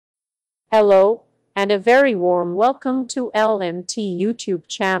Hello, and a very warm welcome to LMT YouTube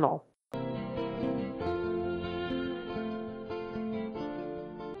channel.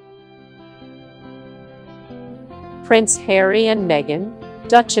 Prince Harry and Meghan,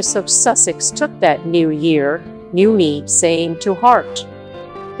 Duchess of Sussex, took that New Year, New Me saying to heart.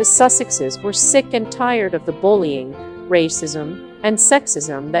 The Sussexes were sick and tired of the bullying, racism, and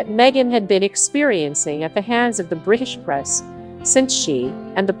sexism that Meghan had been experiencing at the hands of the British press since she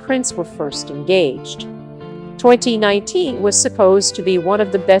and the prince were first engaged. 2019 was supposed to be one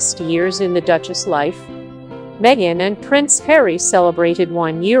of the best years in the Duchess' life. Meghan and Prince Harry celebrated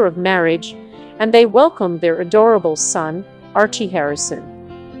 1 year of marriage, and they welcomed their adorable son, Archie Harrison.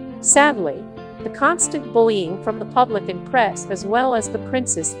 Sadly, the constant bullying from the public and press, as well as the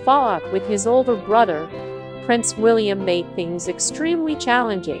prince's fallout with his older brother, Prince William, made things extremely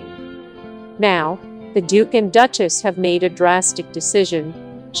challenging. Now, the Duke and Duchess have made a drastic decision,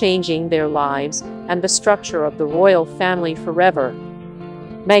 changing their lives and the structure of the royal family forever.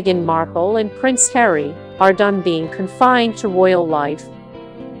 Meghan Markle and Prince Harry are done being confined to royal life.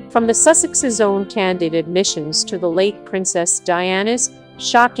 From the Sussexes' own candid admissions to the late Princess Diana's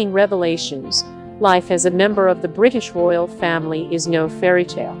shocking revelations, life as a member of the British royal family is no fairy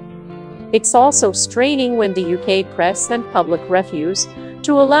tale. It's also straining when the UK press and public refuse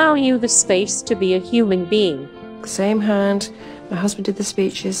to allow you the space to be a human being. Same hand, my husband did the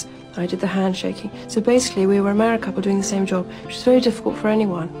speeches, I did the handshaking. So basically we were a married couple doing the same job, which is very difficult for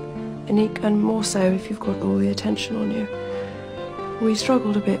anyone, and more so if you've got all the attention on you. We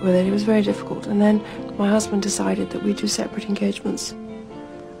struggled a bit with it, it was very difficult, and then my husband decided that we'd do separate engagements,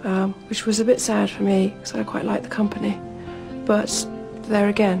 which was a bit sad for me, because I quite liked the company. But there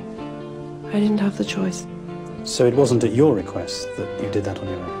again, I didn't have the choice. So it wasn't at your request that you did that on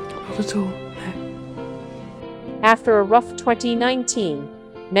your own? Not at all, no. After a rough 2019,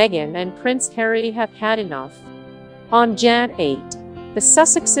 Meghan and Prince Harry have had enough. On Jan 8, the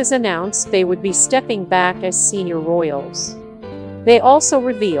Sussexes announced they would be stepping back as senior royals. They also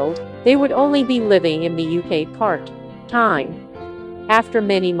revealed they would only be living in the UK part-time. After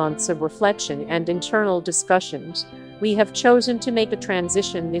many months of reflection and internal discussions, we have chosen to make a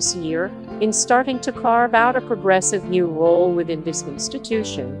transition this year in starting to carve out a progressive new role within this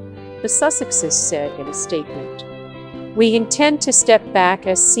institution, the Sussexes said in a statement. We intend to step back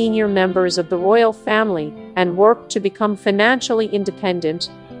as senior members of the royal family and work to become financially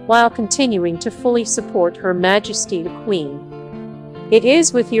independent while continuing to fully support Her Majesty the Queen. It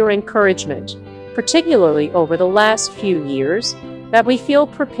is with your encouragement, particularly over the last few years, that we feel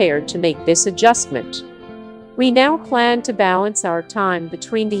prepared to make this adjustment. We now plan to balance our time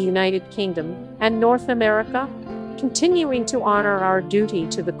between the United Kingdom and North America, continuing to honor our duty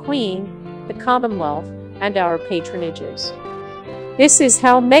to the Queen, the Commonwealth, and our patronages. This is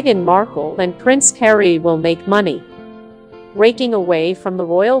how Meghan Markle and Prince Harry will make money. Breaking away from the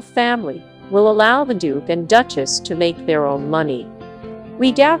royal family will allow the Duke and Duchess to make their own money.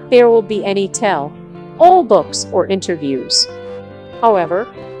 We doubt there will be any tell-all books or interviews. However,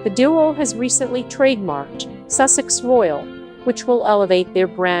 the duo has recently trademarked Sussex Royal, which will elevate their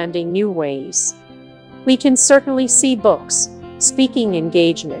brand in new ways. We can certainly see books, speaking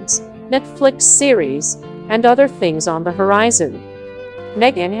engagements, Netflix series, and other things on the horizon.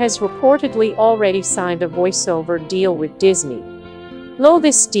 Meghan has reportedly already signed a voiceover deal with Disney. Though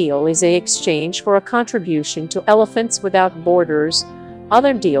this deal is in exchange for a contribution to Elephants Without Borders,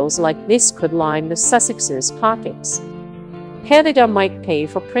 other deals like this could line the Sussexes' pockets. Canada might pay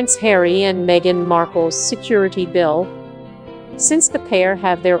for Prince Harry and Meghan Markle's security bill. Since the pair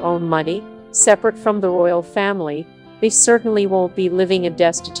have their own money, separate from the royal family, they certainly won't be living a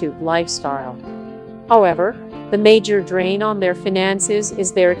destitute lifestyle. However, the major drain on their finances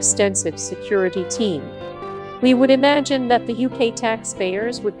is their extensive security team. We would imagine that the UK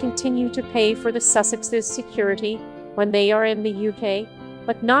taxpayers would continue to pay for the Sussexes' security when they are in the UK,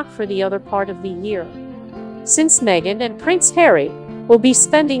 but not for the other part of the year. Since Meghan and Prince Harry will be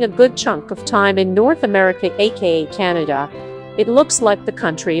spending a good chunk of time in North America, aka Canada, it looks like the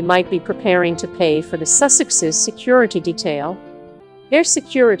country might be preparing to pay for the Sussexes' security detail. Their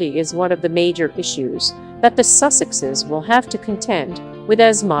security is one of the major issues that the Sussexes will have to contend with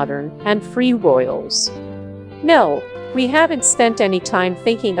as modern and free royals. No, we haven't spent any time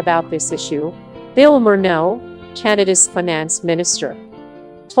thinking about this issue, Bill Murneau, Canada's finance minister,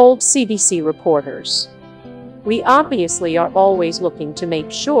 told CBC reporters. We obviously are always looking to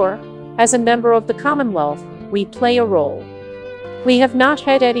make sure, as a member of the Commonwealth, we play a role. We have not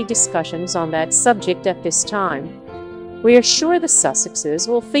had any discussions on that subject at this time. We are sure the Sussexes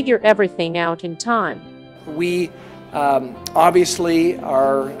will figure everything out in time. We obviously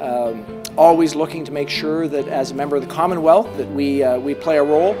are always looking to make sure that as a member of the Commonwealth that we play a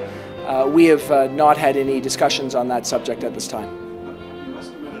role. We have not had any discussions on that subject at this time. You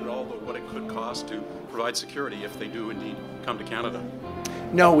estimated at all what it could cost to provide security if they do indeed come to Canada?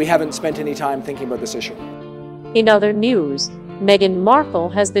 No, we haven't spent any time thinking about this issue. In other news, Meghan Markle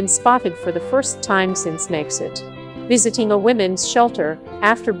has been spotted for the first time since Megxit, visiting a women's shelter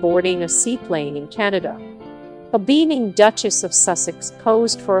after boarding a seaplane in Canada. The beaming Duchess of Sussex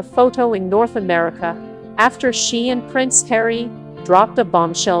posed for a photo in North America after she and Prince Harry dropped a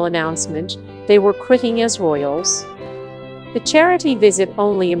bombshell announcement they were quitting as royals. The charity visit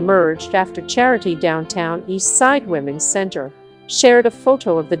only emerged after Charity Downtown East Side Women's Centre shared a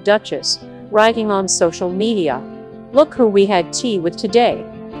photo of the Duchess, writing on social media, "Look who we had tea with today."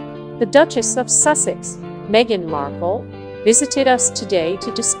 The Duchess of Sussex, Meghan Markle, visited us today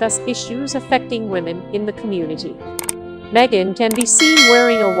to discuss issues affecting women in the community. Meghan can be seen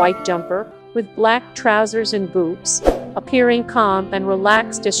wearing a white jumper with black trousers and boots, appearing calm and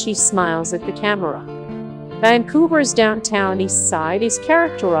relaxed as she smiles at the camera. Vancouver's downtown east side is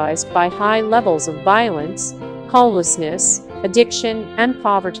characterized by high levels of violence, homelessness, addiction, and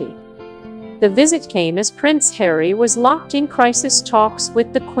poverty. The visit came as Prince Harry was locked in crisis talks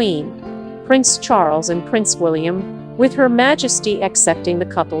with the Queen, Prince Charles and Prince William, with Her Majesty accepting the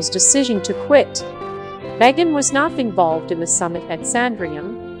couple's decision to quit. Meghan was not involved in the summit at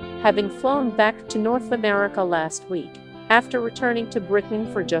Sandringham, having flown back to North America last week, after returning to Britain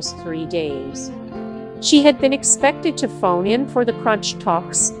for just 3 days. She had been expected to phone in for the crunch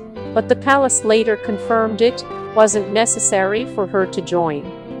talks, but the palace later confirmed it wasn't necessary for her to join.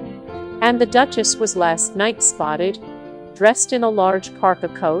 And the Duchess was last night spotted, dressed in a large parka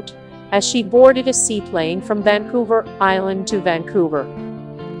coat, as she boarded a seaplane from Vancouver Island to Vancouver.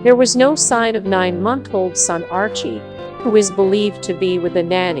 There was no sign of 9-month-old son Archie, who is believed to be with a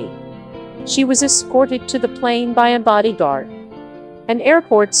nanny. She was escorted to the plane by a bodyguard. An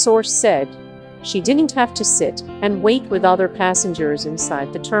airport source said she didn't have to sit and wait with other passengers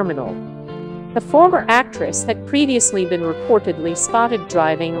inside the terminal. The former actress had previously been reportedly spotted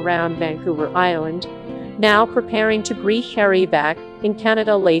driving around Vancouver Island, now preparing to greet Harry back in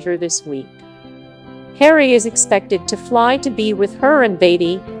Canada later this week. Harry is expected to fly to be with her and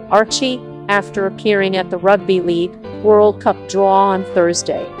baby, Archie, after appearing at the Rugby League World Cup draw on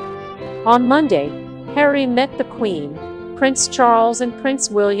Thursday. On Monday, Harry met the Queen, Prince Charles and Prince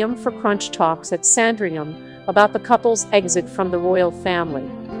William for crunch talks at Sandringham about the couple's exit from the royal family.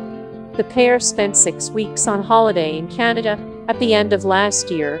 The pair spent 6 weeks on holiday in Canada at the end of last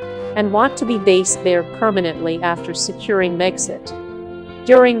year and want to be based there permanently after securing Megxit.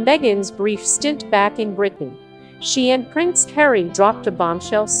 During Meghan's brief stint back in Britain, she and Prince Harry dropped a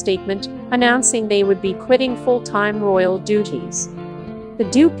bombshell statement announcing they would be quitting full-time royal duties. The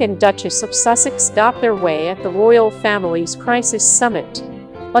Duke and Duchess of Sussex got their way at the royal family's crisis summit,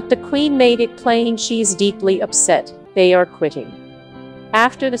 but the Queen made it plain she's deeply upset they are quitting.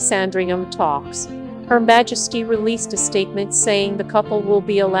 After the Sandringham talks, Her Majesty released a statement saying the couple will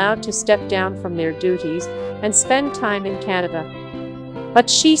be allowed to step down from their duties and spend time in Canada. But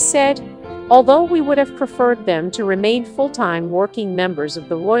she said, although we would have preferred them to remain full-time working members of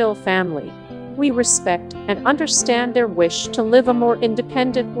the royal family, we respect and understand their wish to live a more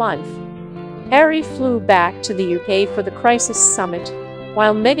independent life. Harry flew back to the UK for the Crisis Summit,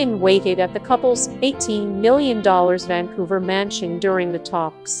 while Meghan waited at the couple's $18 million Vancouver mansion during the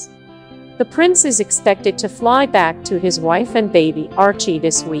talks. The prince is expected to fly back to his wife and baby Archie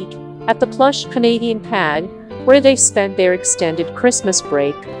this week at the plush Canadian pad where they spent their extended Christmas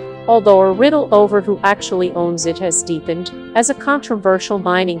break, although a riddle over who actually owns it has deepened as a controversial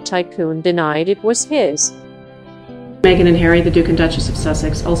mining tycoon denied it was his. Meghan and Harry, the Duke and Duchess of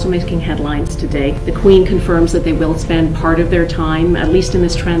Sussex, also making headlines today. The Queen confirms that they will spend part of their time, at least in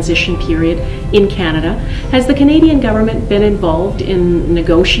this transition period, in Canada. Has the Canadian government been involved in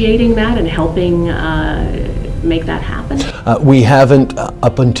negotiating that and helping make that happen? We haven't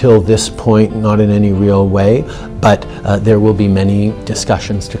up until this point, not in any real way, but there will be many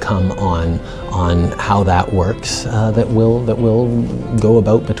discussions to come on how that works that will go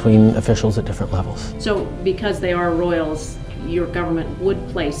about between officials at different levels. So because they are royals, your government would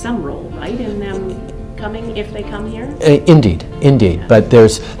play some role, right, in them coming if they come here? Indeed. Yeah. But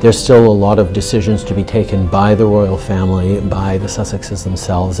there's still a lot of decisions to be taken by the royal family, by the Sussexes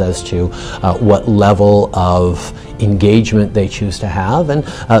themselves as to what level of engagement they choose to have, and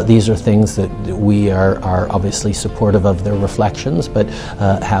these are things that we are obviously supportive of their reflections, but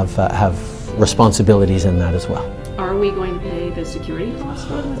have responsibilities in that as well. Are we going to pay the security costs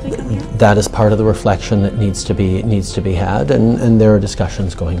for them if they come here? That is part of the reflection that needs to be had, and there are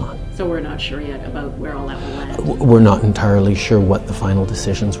discussions going on. So we're not sure yet about where all that will land? We're not entirely sure what the final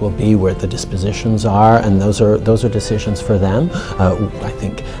decisions will be, where the dispositions are, and those are decisions for them. I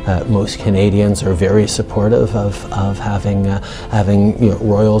think most Canadians are very supportive of having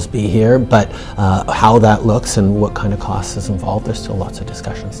royals be here, but how that looks and what kind of costs is involved, there's still lots of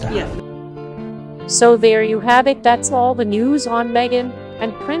discussions to have. Yeah. So there you have it. That's all the news on Meghan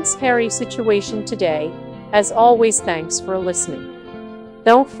and Prince Harry situation today. As always, thanks for listening.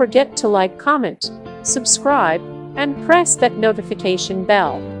 Don't forget to like, comment, subscribe, and press that notification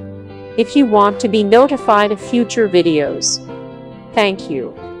bell if you want to be notified of future videos. Thank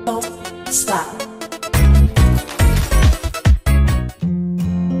you. Don't stop.